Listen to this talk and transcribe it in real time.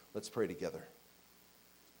Let's pray together.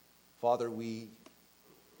 Father, we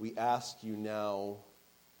ask you now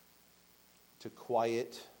to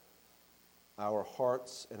quiet our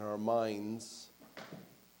hearts and our minds,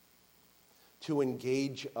 to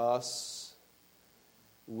engage us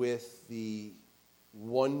with the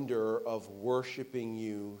wonder of worshiping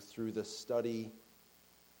you through the study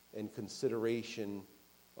and consideration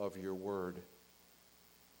of your word.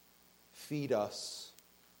 Feed us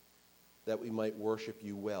that we might worship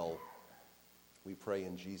you well. We pray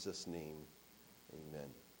in Jesus' name. Amen.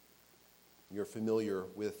 You're familiar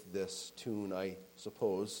with this tune, I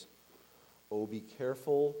suppose. Oh, be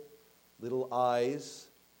careful, little eyes,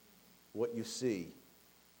 what you see.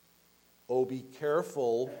 Oh, be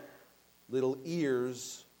careful, little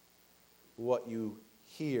ears, what you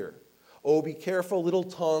hear. Oh, be careful, little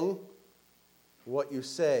tongue, what you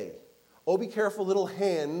say. Oh, be careful, little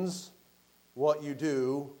hands, what you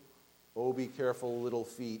do. Oh, be careful, little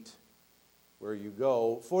feet, where you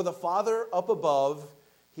go. For the Father up above,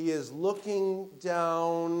 he is looking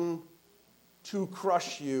down to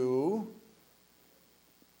crush you.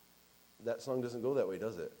 That song doesn't go that way,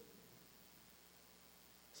 does it?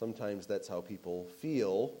 Sometimes that's how people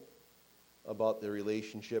feel about their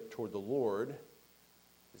relationship toward the Lord.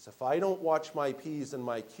 Is if I don't watch my P's and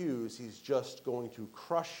my Q's, he's just going to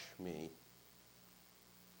crush me.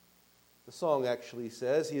 The song actually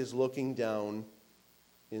says he is looking down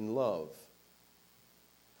in love.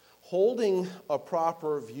 Holding a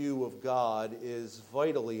proper view of God is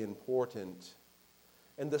vitally important.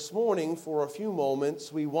 And this morning, for a few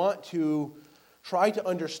moments, we want to try to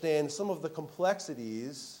understand some of the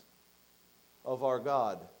complexities of our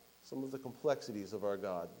God. Some of the complexities of our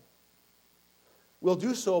God. We'll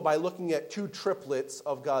do so by looking at two triplets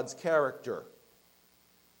of God's character.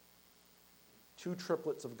 Two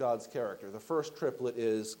triplets of God's character. The first triplet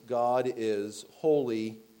is God is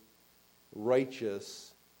holy,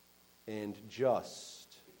 righteous, and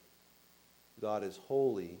just. God is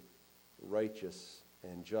holy, righteous,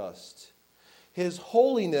 and just. His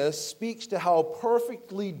holiness speaks to how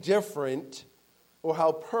perfectly different or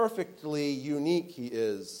how perfectly unique he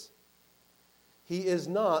is. He is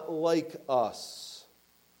not like us.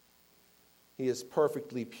 He is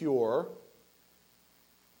perfectly pure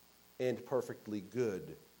and perfectly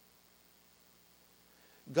good.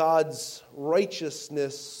 God's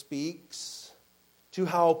righteousness speaks to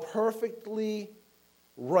how perfectly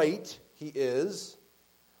right he is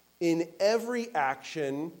in every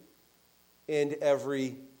action and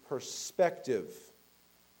every perspective.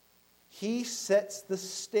 He sets the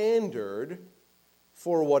standard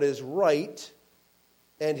for what is right,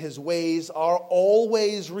 and his ways are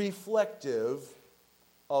always reflective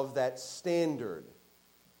of that standard.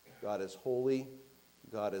 God is holy,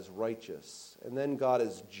 God is righteous, and then God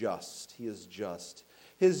is just. He is just.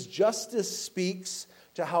 His justice speaks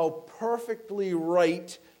to how perfectly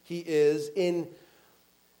right he is in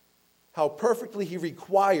how perfectly he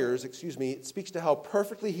requires, it speaks to how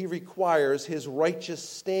perfectly he requires his righteous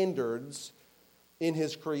standards in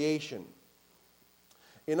his creation.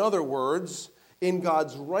 In other words, in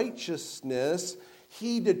God's righteousness,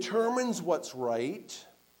 he determines what's right,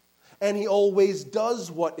 and he always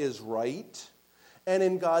does what is right. And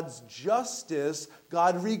in God's justice,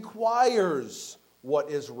 God requires what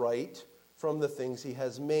is right from the things he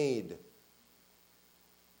has made.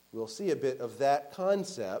 We'll see a bit of that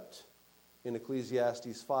concept in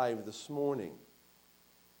Ecclesiastes 5 this morning.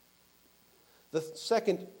 The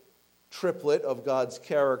second triplet of God's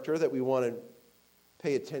character that we want to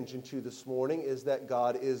pay attention to this morning is that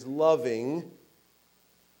God is loving,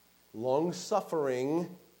 long-suffering,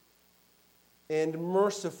 and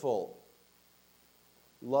merciful.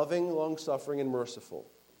 Loving, long-suffering, and merciful.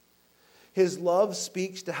 His love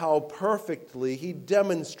speaks to how perfectly he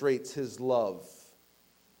demonstrates his love.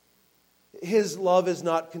 His love is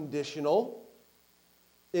not conditional,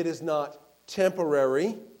 it is not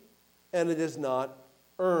temporary, and it is not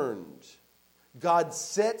earned. God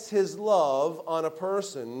sets his love on a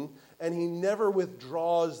person, and he never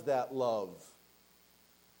withdraws that love.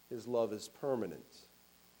 His love is permanent.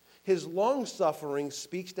 His long-suffering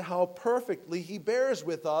speaks to how perfectly he bears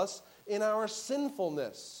with us in our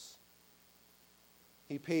sinfulness.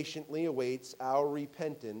 He patiently awaits our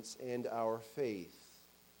repentance and our faith.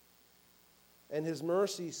 And his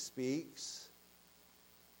mercy speaks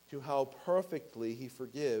to how perfectly he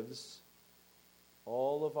forgives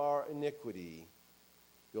all of our iniquity,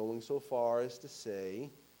 going so far as to say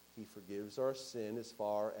he forgives our sin as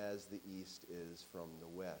far as the east is from the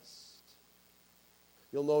west.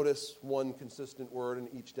 You'll notice one consistent word in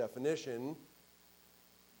each definition,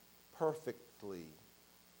 perfectly.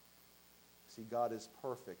 See, God is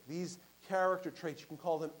perfect. These character traits, you can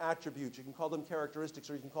call them attributes, you can call them characteristics,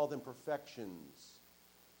 or you can call them perfections.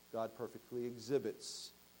 God perfectly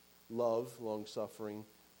exhibits love, long-suffering,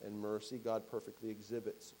 and mercy. God perfectly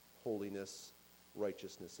exhibits holiness,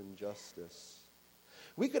 righteousness, and justice.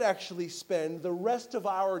 We could actually spend the rest of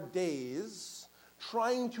our days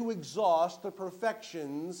trying to exhaust the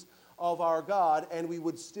perfections of our God, and we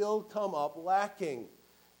would still come up lacking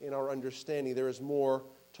in our understanding. There is more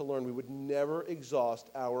to learn. We would never exhaust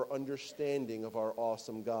our understanding of our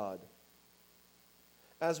awesome God.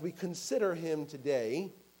 As we consider him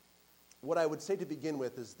today, what I would say to begin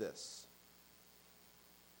with is this.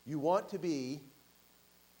 You want to be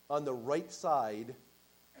on the right side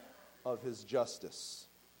of his justice.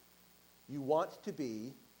 You want to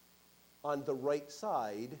be on the right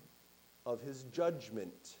side of his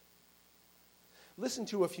judgment. Listen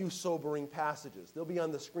to a few sobering passages. They'll be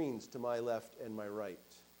on the screens to my left and my right.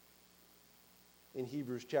 In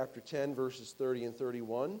Hebrews chapter 10, verses 30 and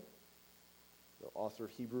 31, the author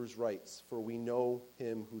of Hebrews writes, "For we know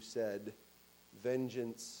him who said,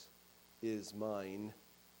 'Vengeance is mine,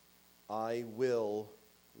 I will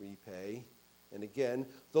repay.' And again,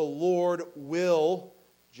 'The Lord will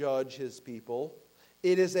judge his people.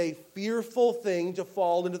 It is a fearful thing to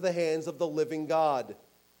fall into the hands of the living God.'"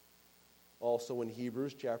 Also in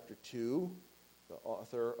Hebrews chapter 2, the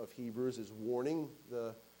author of Hebrews is warning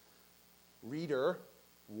the reader,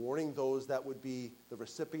 warning those that would be the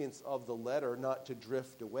recipients of the letter not to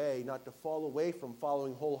drift away, not to fall away from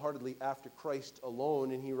following wholeheartedly after Christ alone.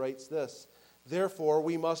 And he writes this, "Therefore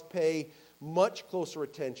we must pay much closer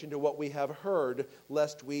attention to what we have heard,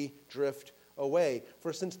 lest we drift away.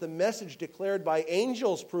 For since the message declared by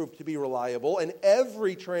angels proved to be reliable, and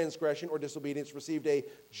every transgression or disobedience received a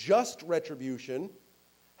just retribution,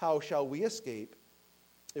 how shall we escape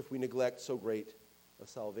if we neglect so great a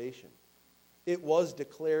salvation? It was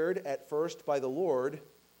declared at first by the Lord,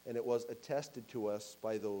 and it was attested to us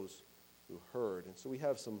by those who heard." And so we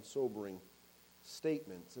have some sobering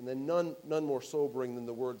statements. And then none more sobering than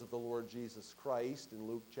the words of the Lord Jesus Christ in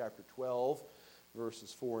Luke chapter 12,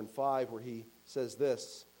 verses 4 and 5, where he says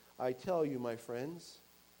this, "I tell you, my friends,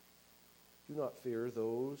 do not fear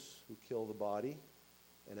those who kill the body,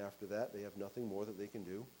 and after that they have nothing more that they can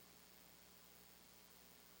do.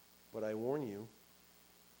 But I warn you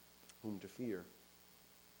whom to fear.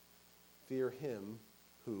 Fear him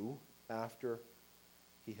who, after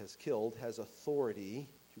he has killed, has authority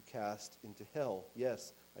to cast into hell.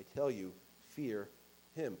 Yes, I tell you, fear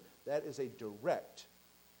him." That is a direct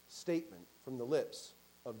statement from the lips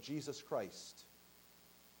of Jesus Christ.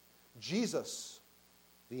 Jesus,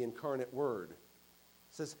 the incarnate Word,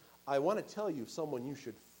 says, "I want to tell you someone you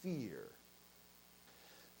should fear."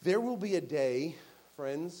 There will be a day,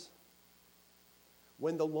 friends,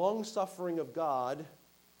 when the long-suffering of God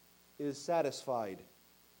is satisfied.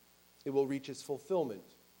 It will reach its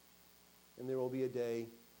fulfillment. And there will be a day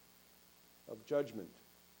of judgment.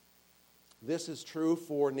 This is true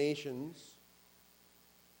for nations.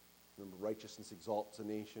 Remember, righteousness exalts a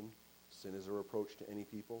nation. Sin is a reproach to any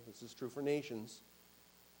people. This is true for nations.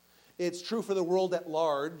 It's true for the world at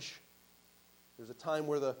large. There's a time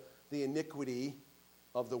where the iniquity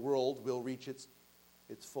of the world will reach its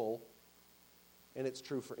full. And it's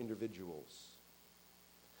true for individuals.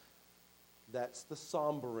 That's the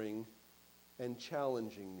sombering and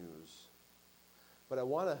challenging news. But I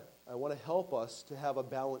want to help us to have a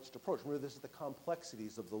balanced approach. Remember, this is the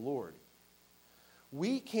complexities of the Lord.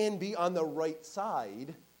 We can be on the right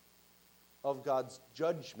side of God's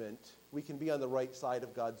judgment. We can be on the right side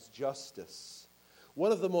of God's justice.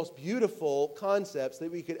 One of the most beautiful concepts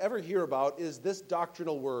that we could ever hear about is this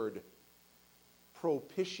doctrinal word,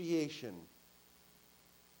 propitiation.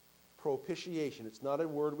 Propitiation. It's not a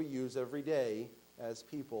word we use every day as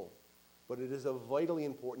people, but it is a vitally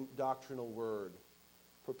important doctrinal word.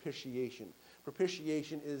 Propitiation.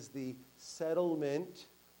 Propitiation is the settlement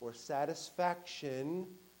or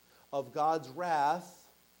satisfaction of God's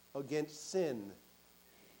wrath against sin.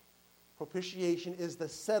 Propitiation is the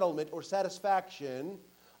settlement or satisfaction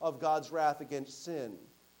of God's wrath against sin.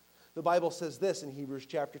 The Bible says this in Hebrews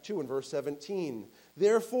chapter 2 and verse 17.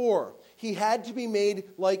 "Therefore, he had to be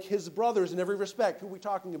made like his brothers in every respect." Who are we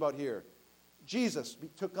talking about here? Jesus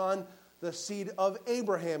took on the seed of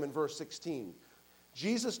Abraham in verse 16.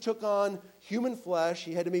 Jesus took on human flesh.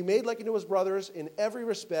 He had to be made like unto his brothers in every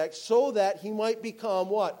respect so that he might become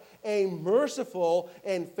what? A merciful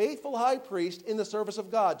and faithful high priest in the service of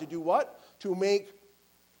God. To do what? To make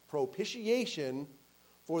propitiation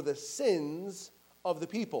for the sins of the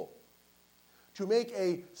people. To make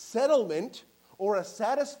a settlement or a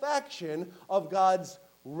satisfaction of God's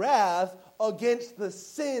wrath against the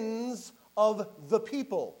sins of the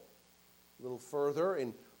people. A little further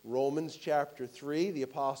in Romans chapter 3, the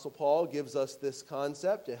Apostle Paul gives us this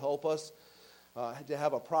concept to help us to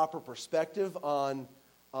have a proper perspective on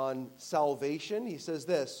salvation. He says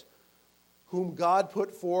this, whom God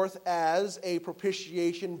put forth as a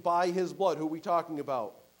propitiation by his blood. Who are we talking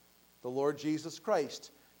about? The Lord Jesus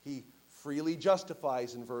Christ. He freely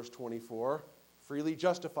justifies in verse 24. Freely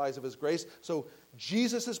justifies of his grace. So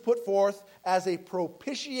Jesus is put forth as a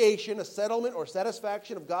propitiation, a settlement or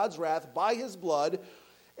satisfaction of God's wrath by his blood.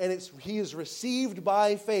 And he is received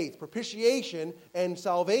by faith. Propitiation and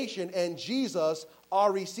salvation and Jesus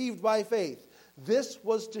are received by faith. This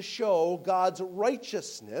was to show God's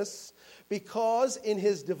righteousness because in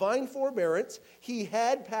his divine forbearance, he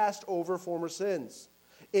had passed over former sins.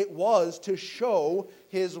 It was to show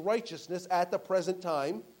his righteousness at the present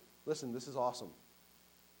time. Listen, this is awesome.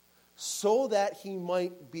 So that he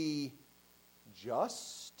might be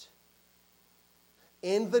just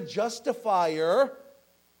and the justifier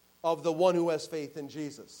of the one who has faith in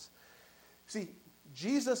Jesus. See,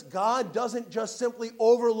 Jesus, God doesn't just simply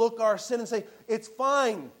overlook our sin and say, it's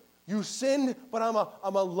fine, you sinned, but I'm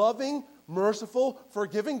a loving, merciful,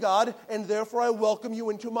 forgiving God, and therefore I welcome you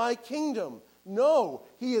into my kingdom. No,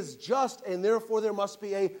 he is just, and therefore there must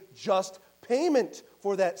be a just payment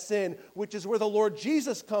for that sin, which is where the Lord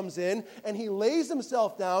Jesus comes in, and he lays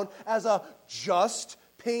himself down as a just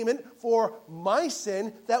payment for my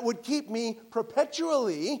sin that would keep me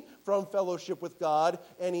perpetually from fellowship with God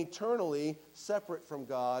and eternally separate from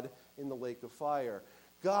God in the lake of fire.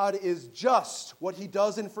 God is just. What he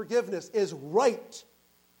does in forgiveness is right.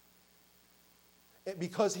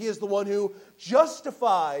 Because he is the one who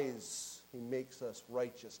justifies. He makes us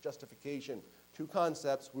righteous. Justification. Two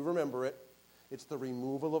concepts. We remember it. It's the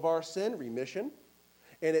removal of our sin, remission.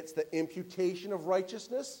 And it's the imputation of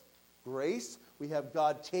righteousness, grace. We have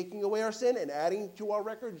God taking away our sin and adding to our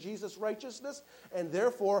record Jesus' righteousness. And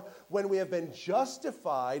therefore, when we have been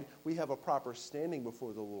justified, we have a proper standing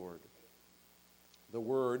before the Lord. The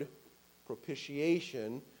word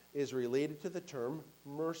propitiation is related to the term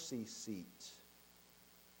mercy seat.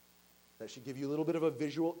 That should give you a little bit of a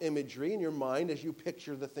visual imagery in your mind as you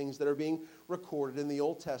picture the things that are being recorded in the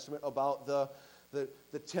Old Testament about the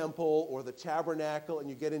temple or the tabernacle, and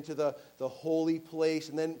you get into the holy place,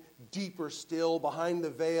 and then deeper still behind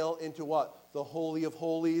the veil into what? The Holy of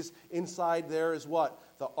Holies. Inside there is what?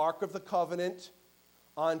 The Ark of the Covenant.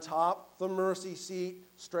 On top, the mercy seat,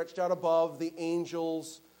 stretched out above, the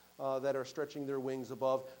angels that are stretching their wings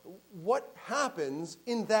above. What happens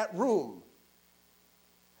in that room?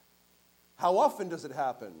 How often does it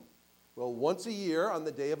happen? Well, once a year on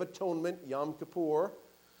the Day of Atonement, Yom Kippur,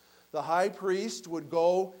 the high priest would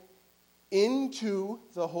go into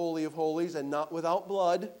the Holy of Holies, and not without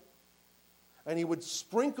blood, and he would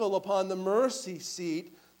sprinkle upon the mercy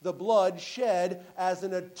seat the blood shed as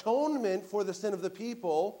an atonement for the sin of the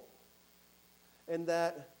people, and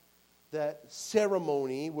that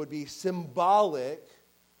ceremony would be symbolic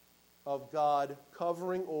of God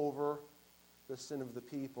covering over the sin of the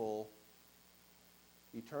people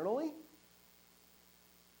eternally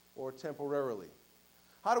or temporarily.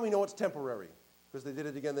 How do we know it's temporary? Because they did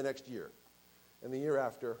it again the next year, and the year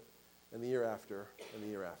after, and the year after, and the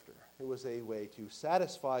year after. It was a way to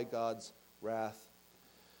satisfy God's wrath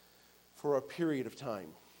for a period of time.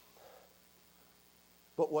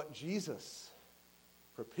 But what Jesus'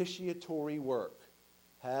 propitiatory work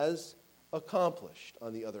has accomplished,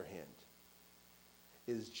 on the other hand,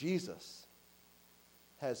 is Jesus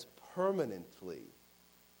has permanently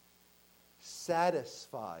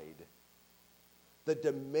satisfied the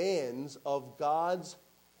demands of God's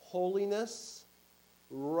holiness,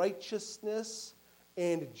 righteousness,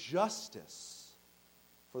 and justice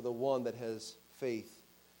for the one that has faith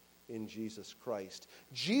in Jesus Christ.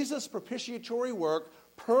 Jesus' propitiatory work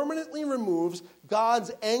permanently removes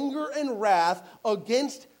God's anger and wrath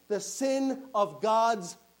against the sin of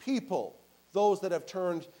God's people, those that have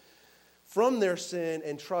turned from their sin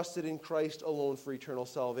and trusted in Christ alone for eternal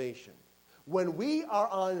salvation. When we are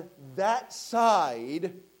on that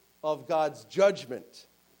side of God's judgment,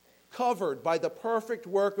 covered by the perfect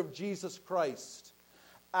work of Jesus Christ,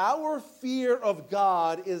 our fear of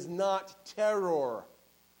God is not terror.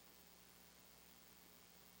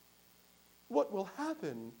 What will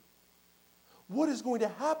happen? What is going to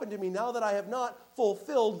happen to me now that I have not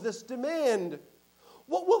fulfilled this demand?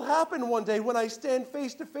 What will happen one day when I stand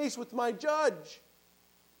face to face with my judge?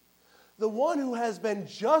 The one who has been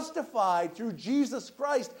justified through Jesus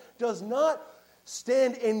Christ does not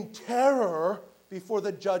stand in terror before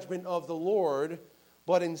the judgment of the Lord,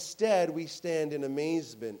 but instead we stand in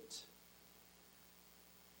amazement,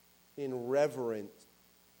 in reverence,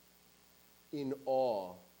 in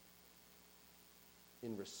awe,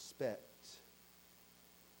 in respect,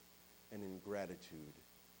 and in gratitude.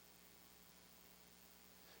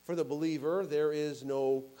 For the believer, there is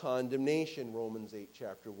no condemnation, Romans 8,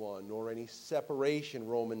 chapter 1, nor any separation,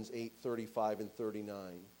 Romans 8, 35 and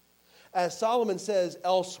 39. As Solomon says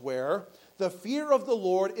elsewhere, the fear of the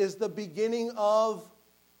Lord is the beginning of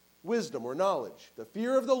wisdom or knowledge. The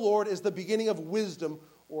fear of the Lord is the beginning of wisdom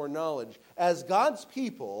or knowledge. As God's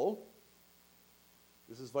people,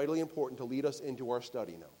 this is vitally important to lead us into our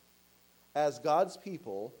study now. As God's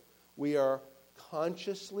people, we are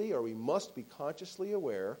consciously, or we must be consciously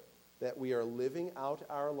aware that we are living out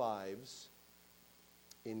our lives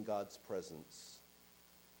in God's presence.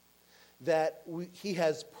 That He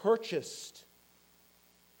has purchased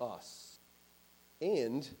us,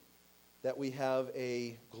 and that we have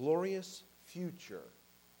a glorious future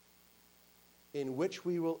in which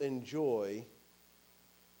we will enjoy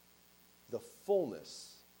the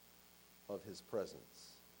fullness of His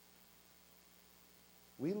presence.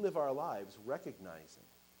 We live our lives recognizing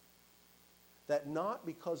that not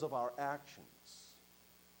because of our actions,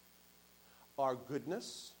 our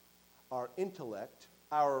goodness, our intellect,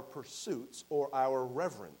 our pursuits, or our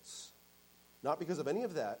reverence, not because of any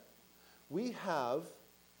of that, we have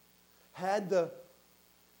had the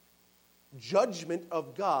judgment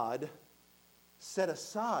of God set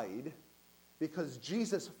aside because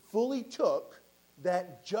Jesus fully took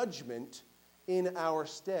that judgment in our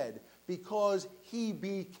stead, because He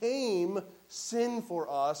became sin for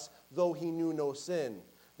us, though He knew no sin,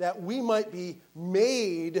 that we might be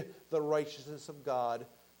made the righteousness of God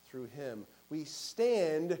through Him. We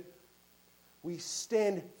stand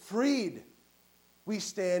freed. We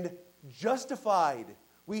stand justified.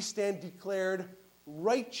 We stand declared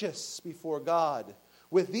righteous before God.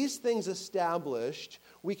 With these things established,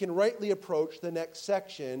 we can rightly approach the next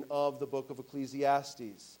section of the book of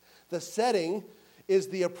Ecclesiastes. The setting is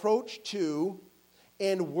the approach to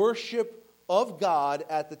and worship of God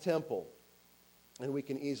at the temple. And we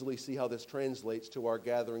can easily see how this translates to our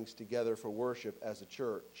gatherings together for worship as a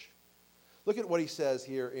church. Look at what he says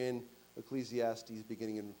here in Ecclesiastes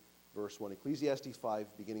beginning in verse 1. Ecclesiastes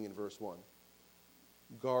 5 beginning in verse 1.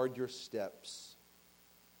 Guard your steps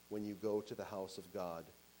when you go to the house of God.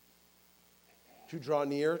 To draw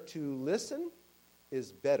near to listen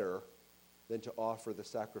is better than to offer the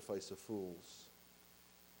sacrifice of fools,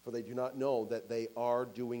 for they do not know that they are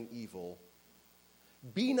doing evil.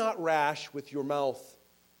 Be not rash with your mouth,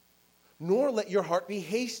 nor let your heart be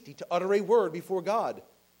hasty to utter a word before God.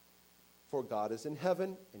 For God is in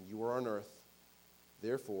heaven, and you are on earth.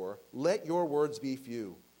 Therefore, let your words be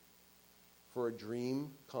few. For a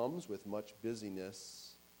dream comes with much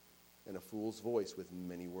busyness, and a fool's voice with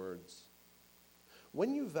many words.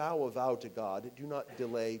 When you vow a vow to God, do not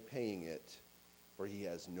delay paying it, for He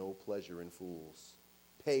has no pleasure in fools.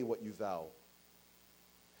 Pay what you vow.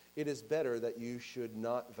 It is better that you should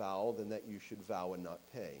not vow than that you should vow and not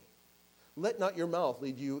pay. Let not your mouth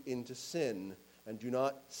lead you into sin, and do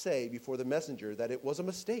not say before the messenger that it was a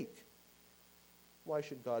mistake. Why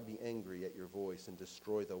should God be angry at your voice and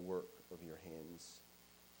destroy the work of your hands?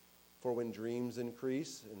 For when dreams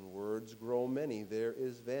increase and words grow many, there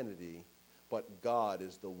is vanity, but God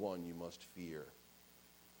is the one you must fear.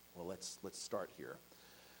 Well, let's start here.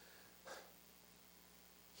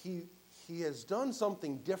 He has done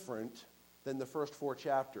something different than the first 4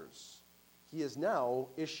 chapters. He is now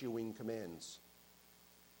issuing commands.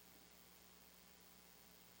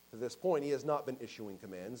 To this point, he has not been issuing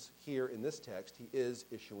commands. Here in this text, he is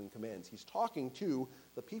issuing commands. He's talking to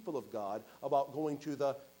the people of God about going to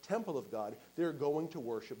the temple of God. They're going to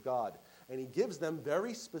worship God. And he gives them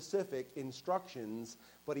very specific instructions,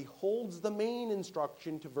 but he holds the main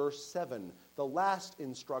instruction to verse 7. The last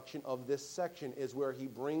instruction of this section is where he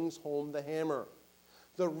brings home the hammer.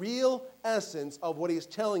 The real essence of what he's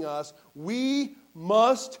telling us, we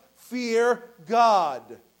must fear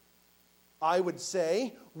God. I would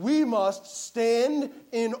say we must stand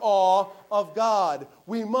in awe of God.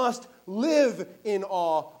 We must live in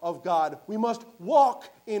awe of God. We must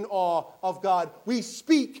walk in awe of God. We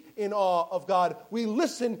speak in awe of God. We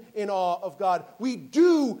listen in awe of God. We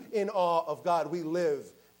do in awe of God. We live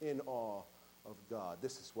in awe of God.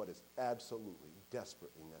 This is what is absolutely,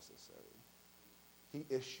 desperately necessary. He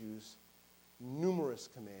issues numerous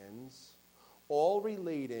commands, all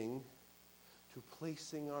relating to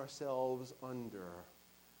placing ourselves under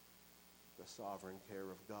the sovereign care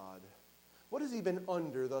of God. What has he been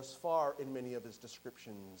under thus far in many of his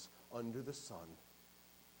descriptions? Under the sun.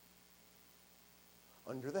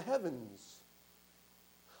 under the heavens,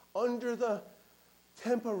 under the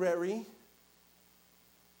temporary,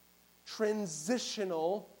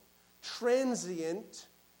 transitional, transient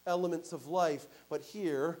elements of life. But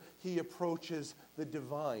here, he approaches the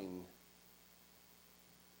divine.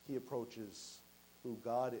 He approaches who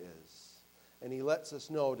God is. And he lets us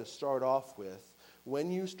know to start off with,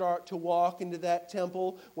 when you start to walk into that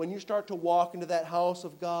temple, when you start to walk into that house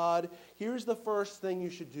of God, here's the first thing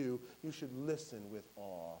you should do. You should listen with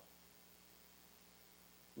awe.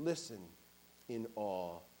 Listen in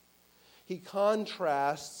awe. He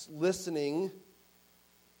contrasts listening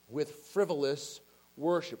with frivolous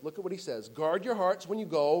worship. Look at what he says. Guard your hearts when you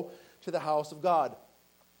go to the house of God.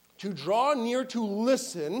 To draw near to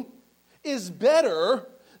listen is better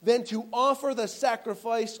than to offer the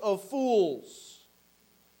sacrifice of fools.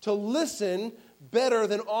 To listen better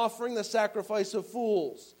than offering the sacrifice of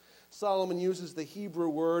fools. Solomon uses the Hebrew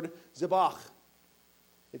word zebach.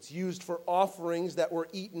 It's used for offerings that were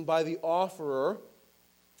eaten by the offerer,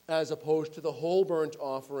 as opposed to the whole burnt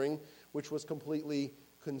offering, which was completely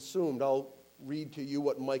consumed. I'll read to you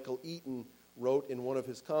what Michael Eaton wrote in one of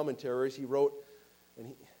his commentaries. He wrote,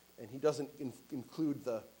 and he doesn't include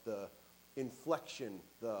the inflection,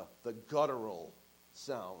 the guttural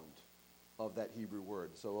sound of that Hebrew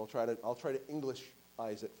word. So I'll try to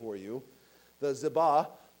Englishize it for you. The zebah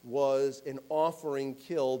was an offering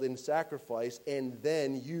killed in sacrifice and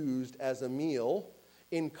then used as a meal,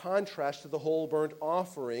 in contrast to the whole burnt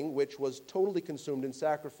offering, which was totally consumed in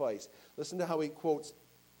sacrifice. Listen to how he quotes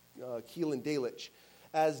Keelan Delitzsch.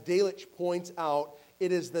 As Delitzsch points out,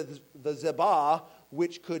 it is the zebah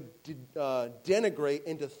which could denigrate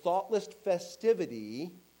into thoughtless festivity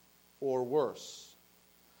or worse.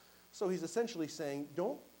 So he's essentially saying,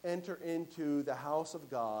 don't enter into the house of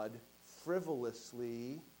God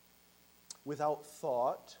frivolously, without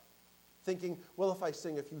thought, thinking, well, if I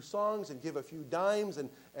sing a few songs and give a few dimes and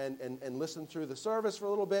listen through the service for a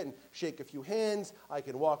little bit and shake a few hands, I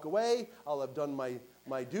can walk away, I'll have done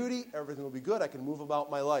my duty, everything will be good, I can move about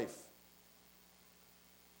my life.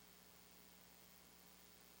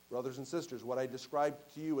 Brothers and sisters, what I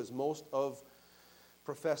described to you is most of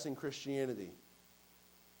professing Christianity.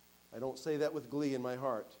 I don't say that with glee in my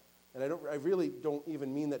heart. And I really don't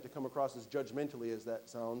even mean that to come across as judgmentally as that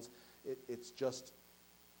sounds. It's just,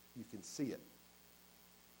 you can see it.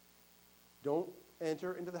 Don't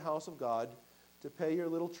enter into the house of God to pay your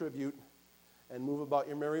little tribute and move about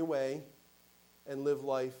your merry way and live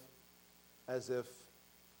life as if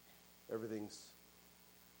everything's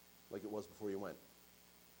like it was before you went.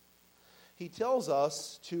 He tells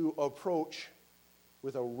us to approach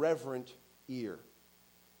with a reverent ear.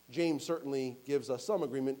 James certainly gives us some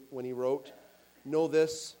agreement when he wrote, "Know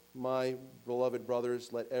this, my beloved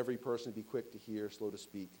brothers, let every person be quick to hear, slow to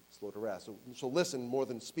speak, slow to wrath." So listen more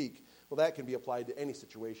than speak. Well, that can be applied to any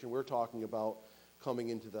situation. We're talking about coming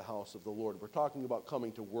into the house of the Lord. We're talking about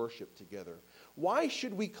coming to worship together. Why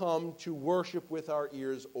should we come to worship with our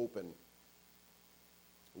ears open?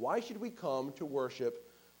 Why should we come to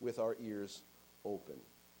worship with our ears open?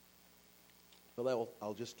 Well,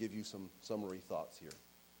 I'll just give you some summary thoughts here.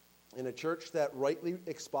 In a church that rightly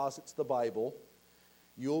exposits the Bible,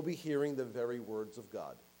 you'll be hearing the very words of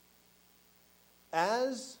God.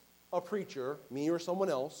 As a preacher, me or someone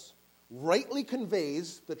else, rightly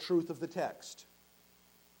conveys the truth of the text,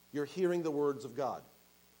 you're hearing the words of God.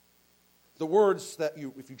 The words that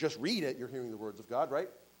if you just read it, you're hearing the words of God, right?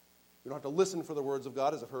 You don't have to listen for the words of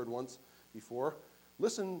God, as I've heard once before.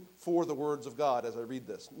 Listen for the words of God as I read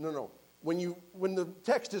this. No. When the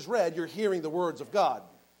text is read, you're hearing the words of God.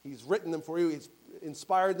 He's written them for you. He's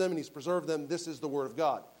inspired them and he's preserved them. This is the Word of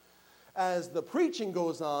God. As the preaching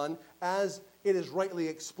goes on, as it is rightly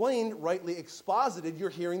explained, rightly exposited, you're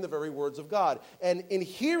hearing the very words of God. And in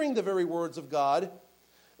hearing the very words of God,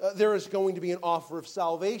 there is going to be an offer of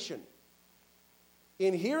salvation.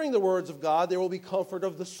 In hearing the words of God, there will be comfort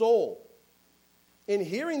of the soul. In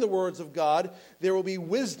hearing the words of God, there will be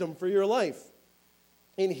wisdom for your life.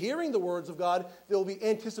 In hearing the words of God, there will be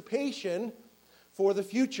anticipation for the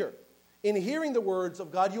future. In hearing the words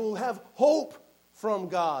of God, you will have hope from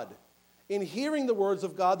God. In hearing the words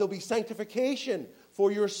of God, there'll be sanctification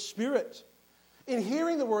for your spirit. In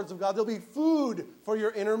hearing the words of God, there'll be food for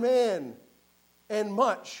your inner man, and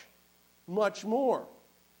much, much more.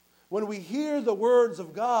 When we hear the words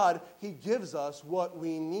of God, He gives us what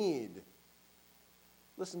we need.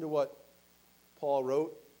 Listen to what Paul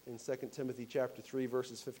wrote in 2 Timothy chapter 3,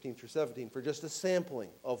 verses 15 through 17, for just a sampling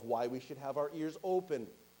of why we should have our ears open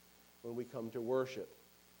when we come to worship.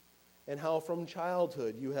 And how from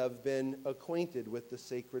childhood you have been acquainted with the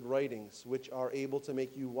sacred writings, which are able to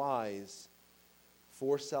make you wise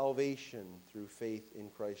for salvation through faith in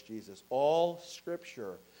Christ Jesus. All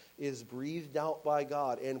Scripture is breathed out by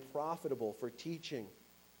God and profitable for teaching,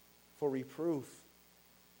 for reproof,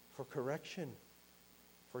 for correction,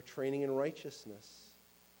 for training in righteousness,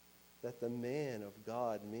 that the man of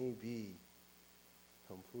God may be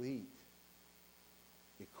complete,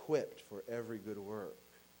 equipped for every good work.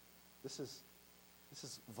 This is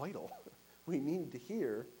vital. We need to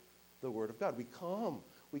hear the Word of God. We come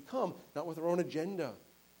not with our own agenda.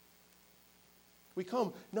 We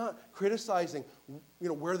come not criticizing,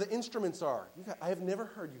 where the instruments are. I have never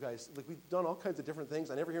heard you guys, we've done all kinds of different things.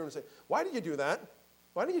 I never hear them say, "Why did you do that?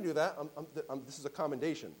 Why did you do that?" This is a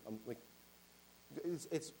commendation.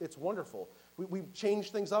 It's wonderful. We've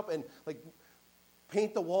changed things up and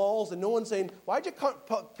paint the walls, and no one's saying, "Why'd you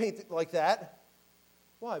paint it like that?"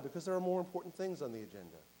 Why? Because there are more important things on the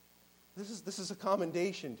agenda. This is a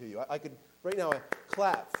commendation to you. I could right now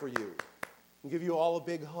clap for you and give you all a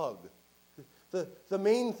big hug. The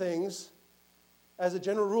main things, as a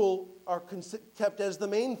general rule, are kept as the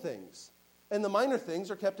main things, and the minor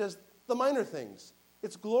things are kept as the minor things.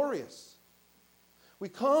 It's glorious. We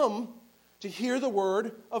come to hear the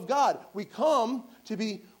Word of God. We come to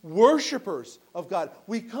be worshipers of God.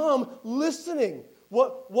 We come listening.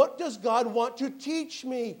 What does God want to teach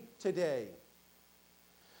me today?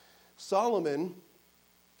 Solomon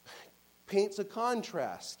paints a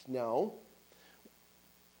contrast now.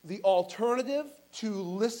 The alternative to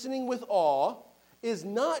listening with awe is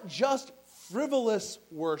not just frivolous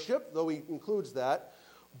worship, though he includes that,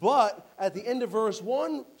 but at the end of verse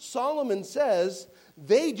 1, Solomon says,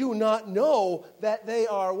 they do not know that they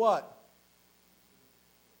are what?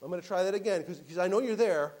 I'm going to try that again, because I know you're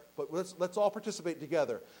there, but let's all participate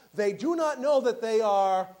together. They do not know that they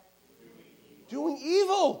are doing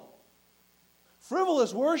evil.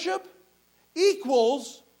 Frivolous worship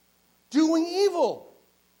equals doing evil.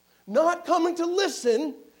 Not coming to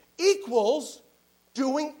listen equals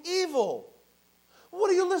doing evil. What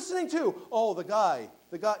are you listening to? Oh, the guy.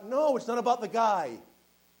 No, it's not about the guy.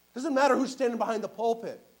 It doesn't matter who's standing behind the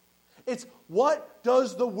pulpit. It's what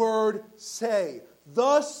does the Word say?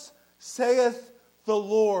 Thus saith the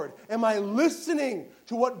Lord. Am I listening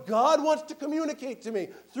to what God wants to communicate to me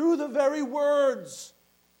through the very words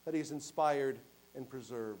that He's inspired and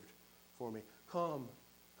preserved for me? Come,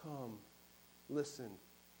 listen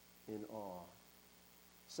in awe.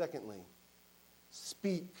 Secondly,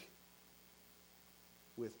 speak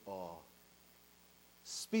with awe.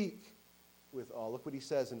 Speak with awe. Look what he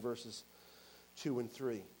says in verses 2 and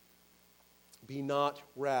 3. Be not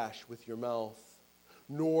rash with your mouth,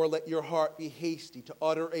 nor let your heart be hasty to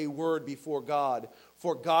utter a word before God.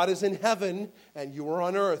 For God is in heaven, and you are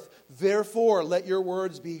on earth. Therefore, let your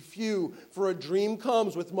words be few. For a dream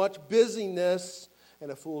comes with much busyness,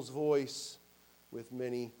 and a fool's voice with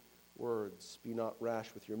many words. Be not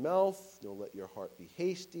rash with your mouth, nor let your heart be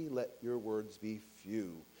hasty. Let your words be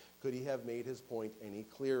few. Could he have made his point any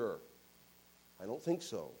clearer? I don't think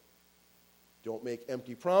so. Don't make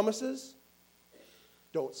empty promises.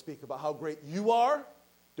 Don't speak about how great you are.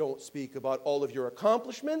 Don't speak about all of your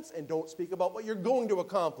accomplishments, and don't speak about what you're going to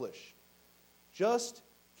accomplish. Just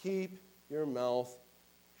keep your mouth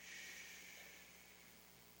shh.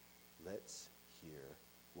 Let's hear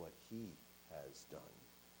what he has done.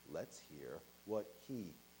 Let's hear what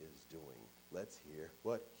he is doing. Let's hear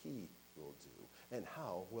what he will do. And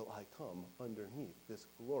how will I come underneath this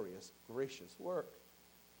glorious, gracious work?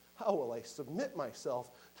 How will I submit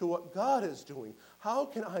myself to what God is doing? How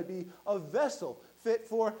can I be a vessel fit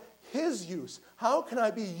for his use? How can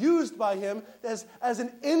I be used by him as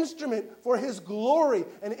an instrument for his glory,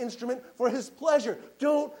 an instrument for his pleasure?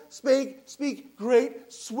 Don't speak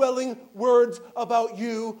great, swelling words about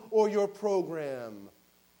you or your program.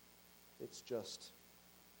 It's just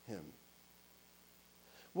him.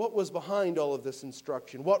 What was behind all of this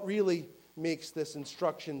instruction? What really makes this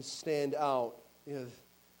instruction stand out?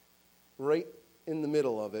 Right in the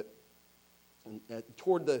middle of it, and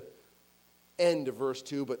toward the end of verse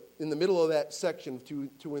 2, but in the middle of that section of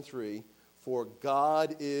 2 and 3, for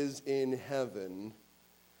God is in heaven,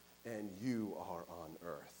 and you are on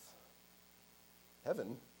earth.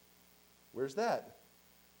 Heaven? Where's that?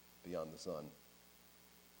 Beyond the sun.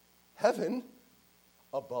 Heaven?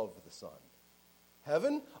 Above the sun.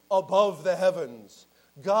 Heaven? Above the heavens.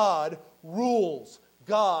 God rules.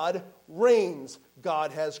 God reigns.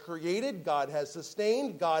 God has created. God has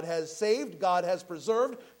sustained. God has saved. God has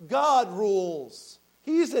preserved. God rules.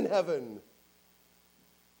 He's in heaven.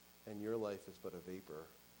 And your life is but a vapor.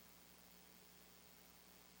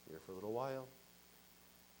 Here for a little while,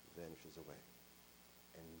 vanishes away.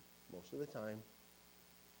 And most of the time,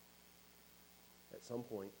 At some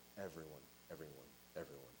point, everyone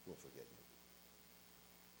will forget you.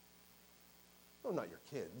 No, not your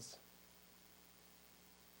kids.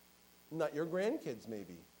 Not your grandkids,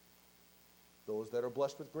 maybe. Those that are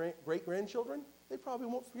blessed with great-grandchildren, they probably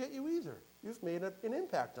won't forget you either. You've made an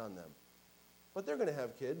impact on them. But they're going to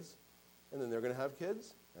have kids, and then they're going to have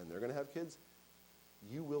kids, and they're going to have kids.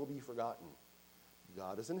 You will be forgotten.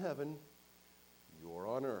 God is in heaven. You're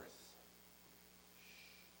on earth.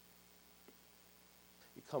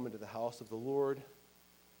 You come into the house of the Lord.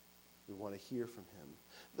 We want to hear from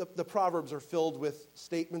him. The Proverbs are filled with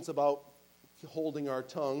statements about holding our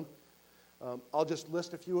tongue. I'll just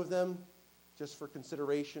list a few of them just for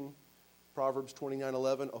consideration. Proverbs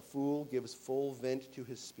 29:11, a fool gives full vent to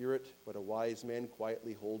his spirit, but a wise man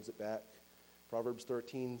quietly holds it back. Proverbs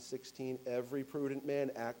 13:16, every prudent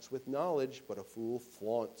man acts with knowledge, but a fool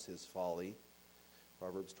flaunts his folly.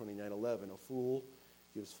 Proverbs 29:11, a fool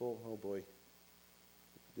gives full, oh boy,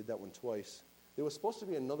 I did that one twice. There was supposed to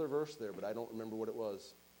be another verse there, but I don't remember what it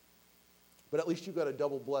was. But at least you got a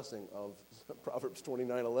double blessing of Proverbs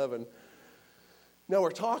 29:11. Now,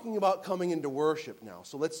 we're talking about coming into worship now.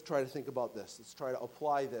 So let's try to think about this. Let's try to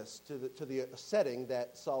apply this to the setting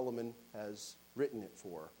that Solomon has written it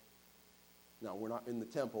for. Now, we're not in the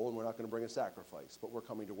temple, and we're not going to bring a sacrifice, but we're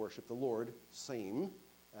coming to worship the Lord, same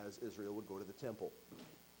as Israel would go to the temple.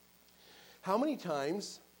 How many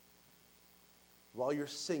times, while you're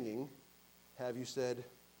singing, have you said,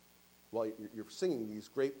 while you're singing these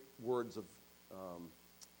great words of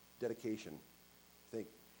dedication, think,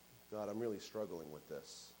 God, I'm really struggling with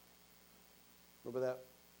this. Remember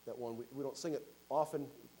that one? We don't sing it often.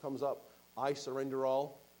 It comes up, I surrender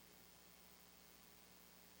all.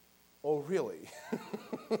 Oh, really?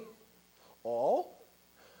 All?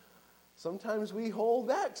 Sometimes we hold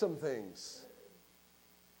back some things.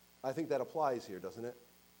 I think that applies here, doesn't it?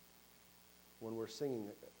 When we're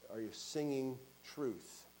singing, are you singing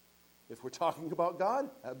truth? If we're talking about God,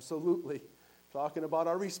 absolutely. Talking about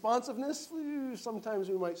our responsiveness, sometimes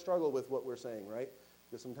we might struggle with what we're saying, right?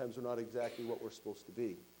 Because sometimes we're not exactly what we're supposed to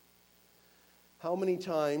be. How many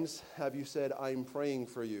times have you said, I'm praying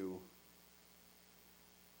for you,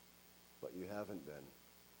 but you haven't been?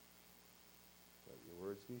 Let your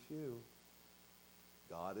words be few.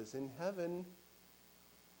 God is in heaven.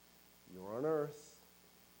 You're on earth.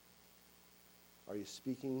 Are you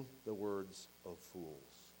speaking the words of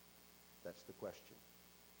fools? That's the question.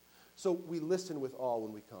 So we listen with awe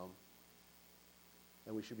when we come.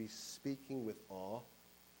 And we should be speaking with awe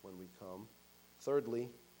when we come. Thirdly,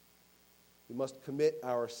 we must commit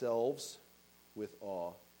ourselves with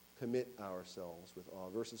awe. Commit ourselves with awe.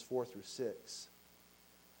 Verses 4 through 6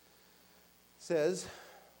 says,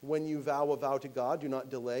 when you vow a vow to God, do not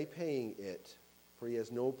delay paying it, for he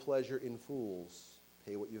has no pleasure in fools.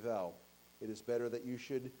 Pay what you vow. It is better that you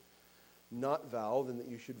should not vow than that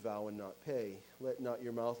you should vow and not pay. Let not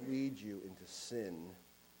your mouth lead you into sin.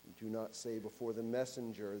 Do not say before the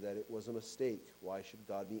messenger that it was a mistake. Why should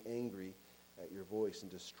God be angry at your voice and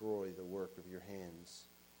destroy the work of your hands?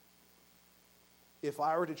 If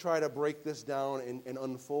I were to try to break this down and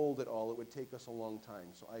unfold it all, it would take us a long time.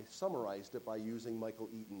 So I summarized it by using Michael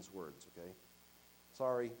Eaton's words, okay?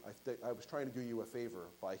 Sorry, I was trying to do you a favor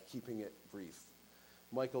by keeping it brief.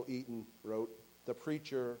 Michael Eaton wrote, the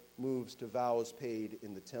preacher moves to vows paid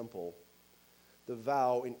in the temple. The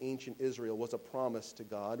vow in ancient Israel was a promise to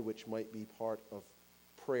God, which might be part of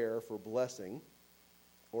prayer for blessing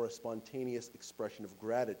or a spontaneous expression of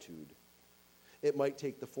gratitude. It might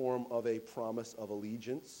take the form of a promise of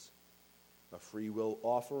allegiance, a free will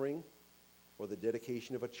offering, or the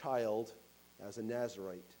dedication of a child as a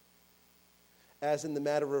Nazirite. As in the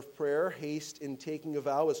matter of prayer, haste in taking a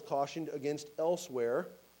vow is cautioned against elsewhere.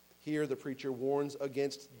 Here the preacher warns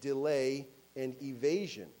against delay and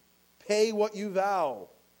evasion. Pay what you vow.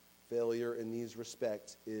 Failure in these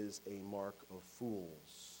respects is a mark of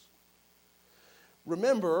fools.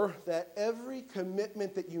 Remember that every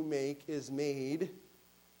commitment that you make is made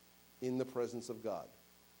in the presence of God.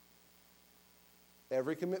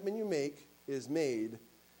 Every commitment you make is made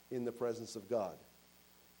in the presence of God.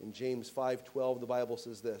 In James 5:12, the Bible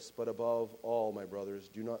says this, but above all, my brothers,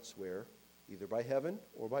 do not swear, either by heaven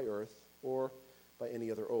or by earth or by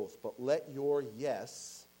any other oath. But let your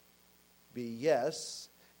yes be yes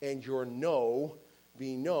and your no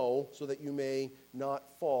be no, so that you may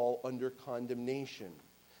not fall under condemnation.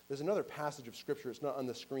 There's another passage of Scripture, it's not on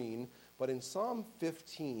the screen, but in Psalm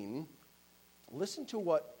 15, listen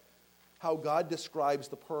to how God describes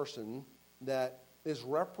the person that is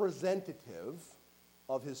representative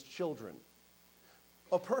of his children.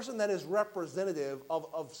 a person that is representative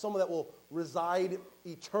of someone that will reside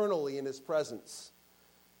eternally in his presence.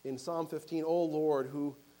 In Psalm 15, O Lord,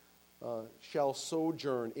 who shall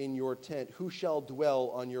sojourn in your tent? Who shall dwell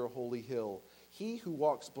on your holy hill? He who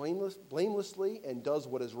walks blamelessly and does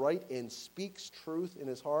what is right and speaks truth in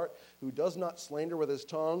his heart, who does not slander with his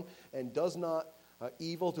tongue and does not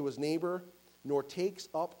evil to his neighbor, nor takes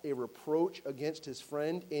up a reproach against his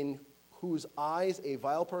friend, in whose eyes a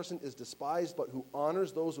vile person is despised, but who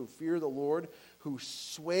honors those who fear the Lord, who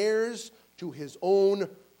swears to his own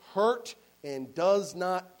hurt and does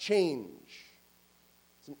not change.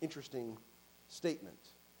 It's an interesting statement.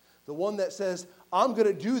 The one that says, I'm going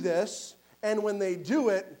to do this, and when they do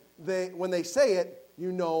it, when they say it,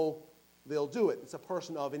 you know they'll do it. It's a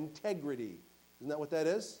person of integrity. Isn't that what that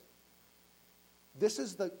is? This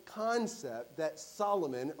is the concept that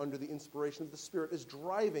Solomon, under the inspiration of the Spirit, is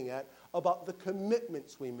driving at about the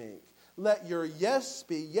commitments we make. Let your yes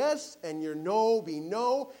be yes and your no be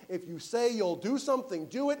no. If you say you'll do something,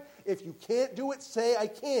 do it. If you can't do it, say I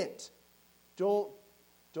can't. Don't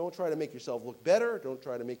try to make yourself look better. Don't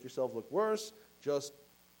try to make yourself look worse. Just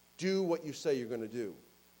do what you say you're going to do.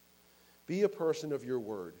 Be a person of your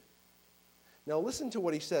word. Now listen to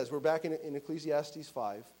what he says. We're back in Ecclesiastes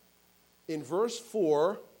 5. In verse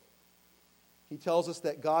 4, he tells us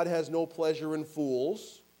that God has no pleasure in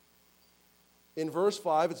fools. In verse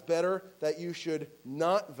 5, it's better that you should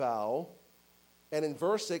not vow. And in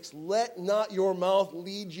verse 6, let not your mouth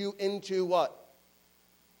lead you into what?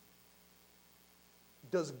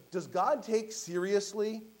 Does God take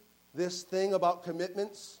seriously this thing about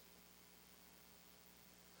commitments?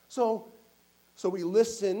 So we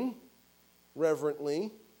listen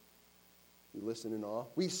reverently. We listen in awe.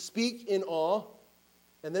 We speak in awe.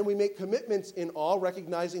 And then we make commitments in awe,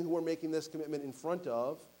 recognizing who we're making this commitment in front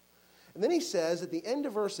of. And then he says at the end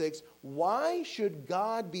of verse 6, why should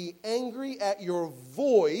God be angry at your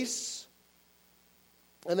voice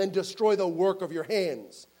and then destroy the work of your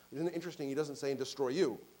hands? Isn't it interesting? He doesn't say and destroy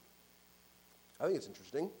you. I think it's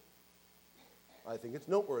interesting. I think it's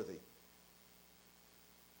noteworthy.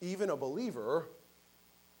 Even a believer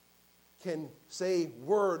can say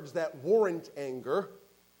words that warrant anger,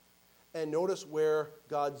 and notice where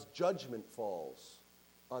God's judgment falls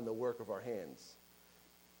on the work of our hands.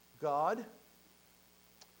 God,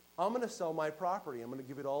 I'm going to sell my property. I'm going to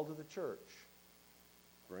give it all to the church.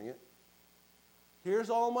 Bring it.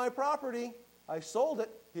 Here's all my property. I sold it.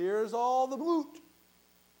 Here's all the loot.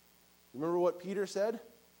 Remember what Peter said?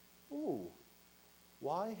 Ooh,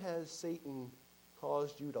 why has Satan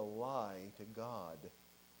caused you to lie to God?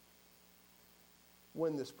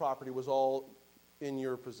 When this property was all in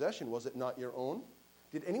your possession, was it not your own?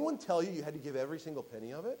 Did anyone tell you you had to give every single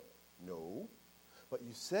penny of it? No. But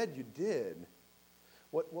you said you did.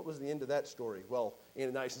 What was the end of that story? Well,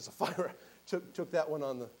 Ananias and Sapphira took that one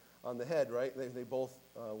on the head, right? They both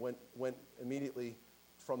went immediately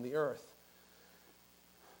from the earth.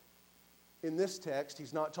 In this text,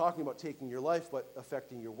 he's not talking about taking your life, but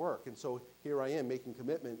affecting your work. And so here I am making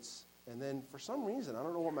commitments, and then for some reason, I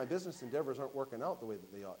don't know what, my business endeavors aren't working out the way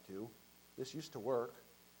that they ought to. This used to work.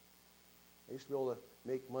 I used to be able to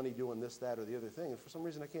make money doing this, that, or the other thing, and for some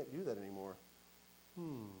reason I can't do that anymore.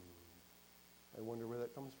 I wonder where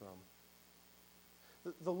that comes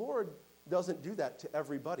from. The Lord doesn't do that to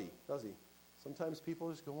everybody, does he? Sometimes people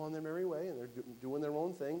just go on their merry way, and they're doing their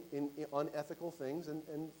own thing, in unethical things, and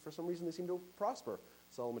for some reason they seem to prosper.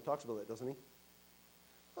 Solomon talks about that, doesn't he?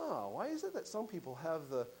 Why is it that some people have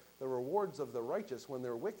the rewards of the righteous when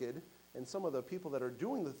they're wicked, and some of the people that are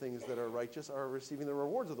doing the things that are righteous are receiving the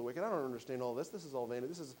rewards of the wicked? I don't understand all this. This is all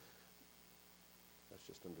vanity. That's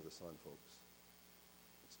just under the sun, folks.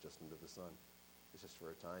 It's just under the sun. It's just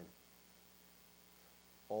for a time.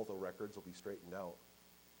 All the records will be straightened out.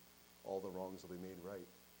 All the wrongs will be made right.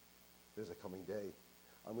 There's a coming day.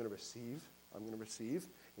 I'm going to receive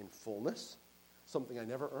in fullness something I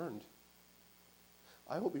never earned.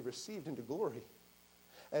 I will be received into glory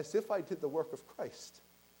as if I did the work of Christ.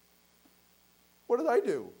 What did I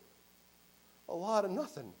do? A lot of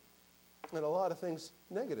nothing, and a lot of things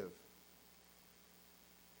negative.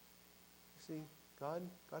 You see, God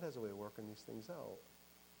has a way of working these things out.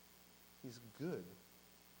 He's good.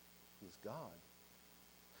 He's God.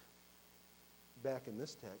 Back in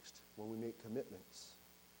this text, when we make commitments,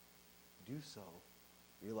 do so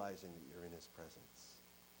realizing that you're in his presence,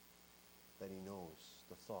 that he knows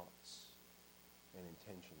the thoughts and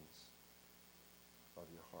intentions of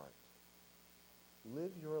your heart.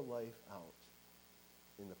 Live your life out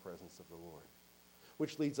in the presence of the Lord.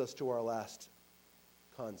 Which leads us to our last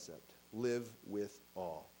concept. Live with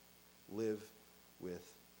awe. Live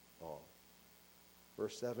with awe.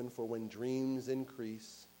 Verse 7, for when dreams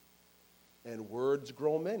increase and words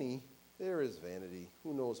grow many, there is vanity.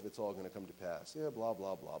 Who knows if it's all going to come to pass? Yeah, blah,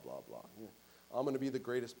 blah, blah, blah, blah. Yeah. I'm going to be the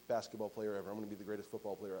greatest basketball player ever. I'm going to be the greatest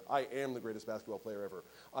football player. I am the greatest basketball player ever.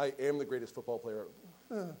 I am the greatest football player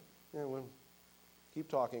ever. Yeah, well, keep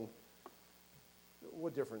talking.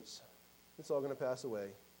 What difference? It's all going to pass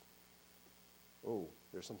away. Oh,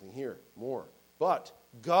 there's something here. More. But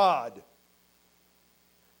God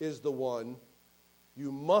is the one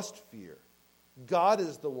you must fear. God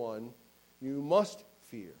is the one you must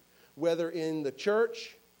fear. Whether in the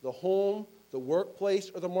church, the home, the workplace,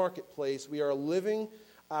 or the marketplace, we are living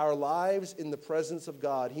our lives in the presence of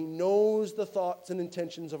God. He knows the thoughts and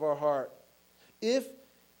intentions of our heart.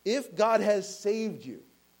 If God has saved you,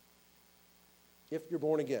 if you're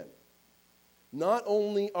born again, not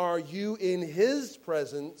only are you in His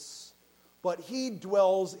presence, but He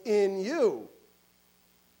dwells in you.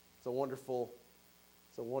 It's a wonderful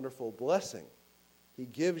blessing. He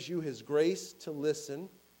gives you His grace to listen.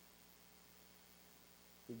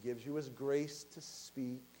 He gives you His grace to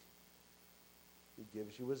speak. He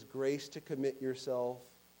gives you His grace to commit yourself.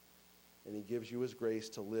 And He gives you His grace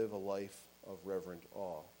to live a life of reverent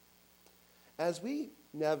awe. As we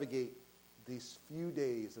navigate these few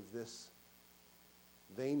days of this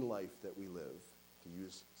vain life that we live, to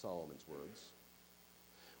use Solomon's words,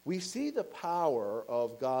 we see the power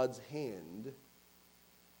of God's hand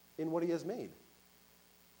in what He has made.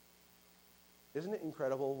 Isn't it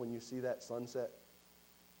incredible when you see that sunset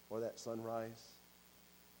or that sunrise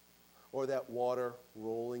or that water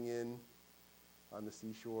rolling in on the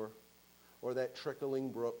seashore or that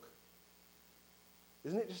trickling brook?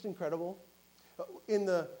 Isn't it just incredible? In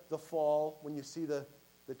the fall, when you see the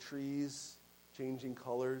trees changing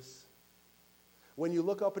colors, when you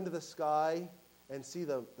look up into the sky and see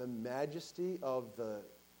the majesty of the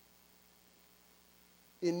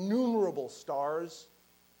innumerable stars,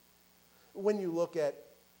 when you look at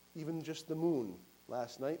even just the moon.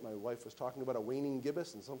 Last night, my wife was talking about a waning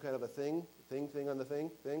gibbous and some kind of a thing on the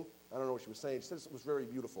thing. I don't know what she was saying. She said it was very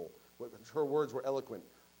beautiful. Her words were eloquent.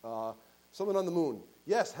 Something on the moon.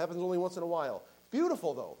 Yes, happens only once in a while.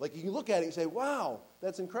 Beautiful, though. Like, you look at it and say, wow,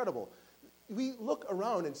 that's incredible. We look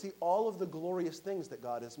around and see all of the glorious things that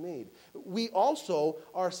God has made. We also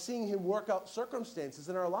are seeing Him work out circumstances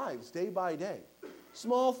in our lives day by day.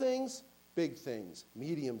 Small things, big things,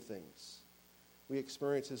 medium things. We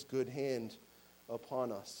experience His good hand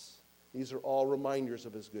upon us. These are all reminders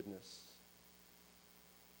of His goodness.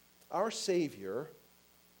 Our Savior,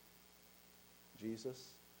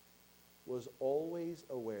 Jesus, was always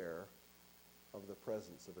aware of the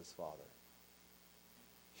presence of His Father.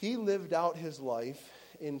 He lived out His life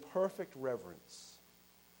in perfect reverence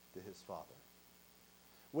to His Father.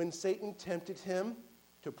 When Satan tempted Him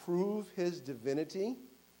to prove His divinity,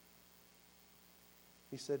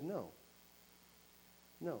 He said, no,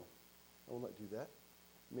 I will not do that.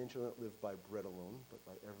 Man shall not live by bread alone, but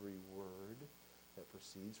by every word that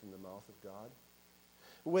proceeds from the mouth of God.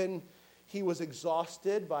 When He was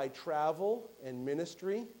exhausted by travel and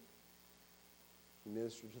ministry, He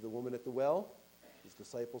ministered to the woman at the well. His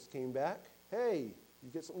disciples came back. Hey,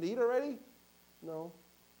 you get something to eat already? No.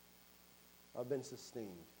 I've been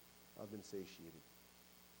sustained. I've been satiated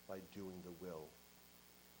by doing the will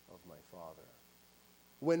of my Father.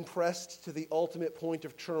 When pressed to the ultimate point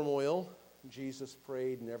of turmoil, Jesus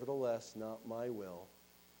prayed, nevertheless, not my will,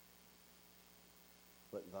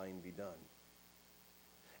 but thine be done.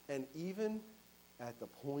 And even at the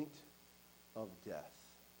point of death,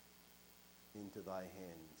 into thy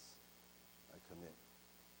hands I commit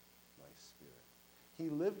my spirit. He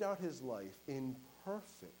lived out his life in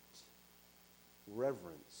perfect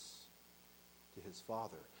reverence to his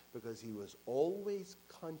Father, because he was always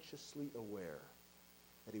consciously aware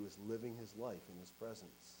that he was living his life in his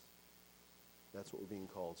presence. That's what we're being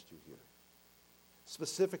called to here.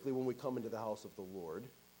 Specifically, when we come into the house of the Lord,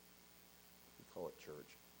 we call it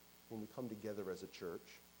church, when we come together as a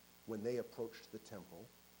church, when they approached the temple,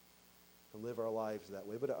 to live our lives that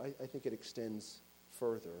way. But I think it extends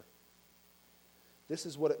further. This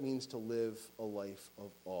is what it means to live a life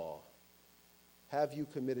of awe. Have you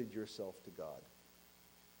committed yourself to God?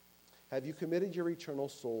 Have you committed your eternal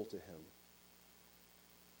soul to Him?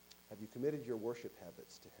 Have you committed your worship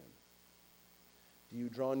habits to Him? Do you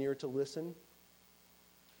draw near to listen?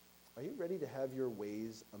 Are you ready to have your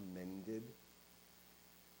ways amended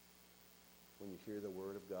when you hear the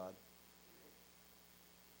word of God?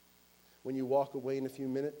 When you walk away in a few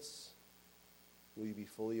minutes, will you be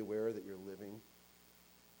fully aware that you're living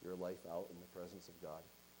your life out in the presence of God?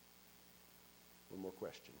 One more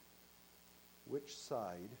question. Which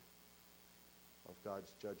side of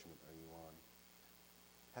God's judgment are you on?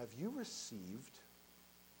 Have you received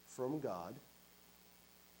from God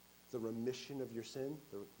the remission of your sin,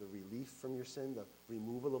 the relief from your sin, the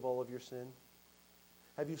removal of all of your sin?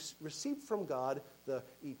 Have you received from God the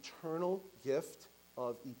eternal gift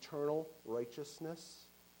of eternal righteousness?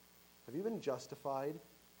 Have you been justified?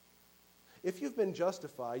 If you've been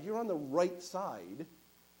justified, you're on the right side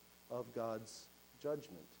of God's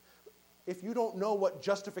judgment. If you don't know what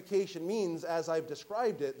justification means as I've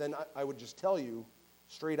described it, then I would just tell you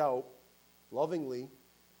straight out, lovingly,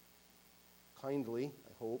 kindly,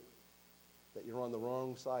 I hope, that you're on the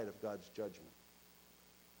wrong side of God's judgment.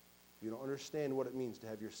 If you don't understand what it means to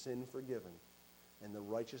have your sin forgiven and the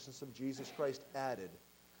righteousness of Jesus Christ added,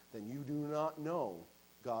 then you do not know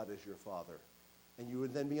God as your Father. And you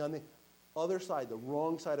would then be on the other side, the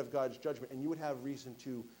wrong side of God's judgment, and you would have reason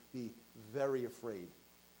to be very afraid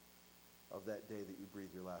of that day that you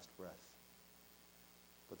breathe your last breath.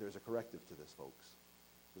 But there's a corrective to this, folks.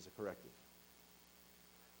 There's a corrective.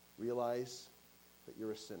 Realize that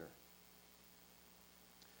you're a sinner.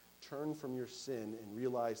 Turn from your sin and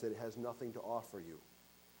realize that it has nothing to offer you.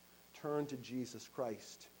 Turn to Jesus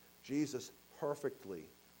Christ. Jesus perfectly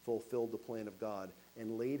fulfilled the plan of God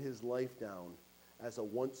and laid his life down as a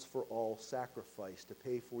once-for-all sacrifice to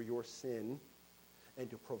pay for your sin and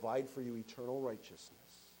to provide for you eternal righteousness.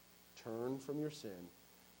 Turn from your sin.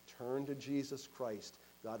 Turn to Jesus Christ.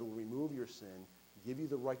 God will remove your sin, give you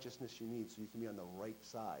the righteousness you need so you can be on the right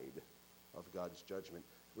side of God's judgment,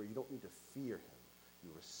 where you don't need to fear him.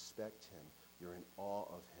 You respect him. You're in awe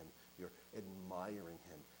of him. You're admiring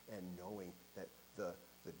him and knowing that the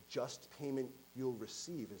just payment you'll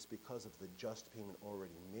receive is because of the just payment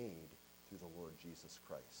already made through the Lord Jesus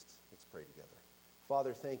Christ. Let's pray together.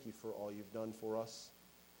 Father, thank you for all you've done for us.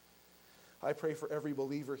 I pray for every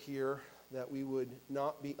believer here that we would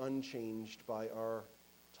not be unchanged by our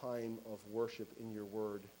time of worship in your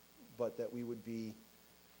word, but that we would be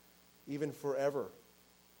even forever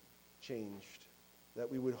changed, that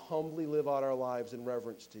we would humbly live out our lives in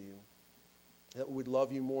reverence to you, that we would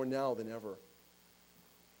love you more now than ever.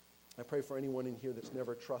 I pray for anyone in here that's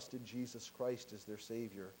never trusted Jesus Christ as their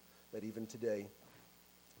Savior, that even today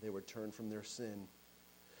they would turn from their sin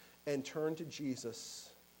and turn to Jesus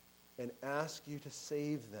and ask you to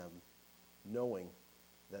save them, knowing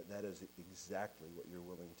that that is exactly what you're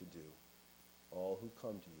willing to do. All who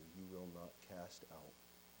come to you, you will not cast out.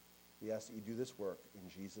 We ask that you do this work in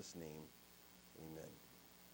Jesus' name. Amen.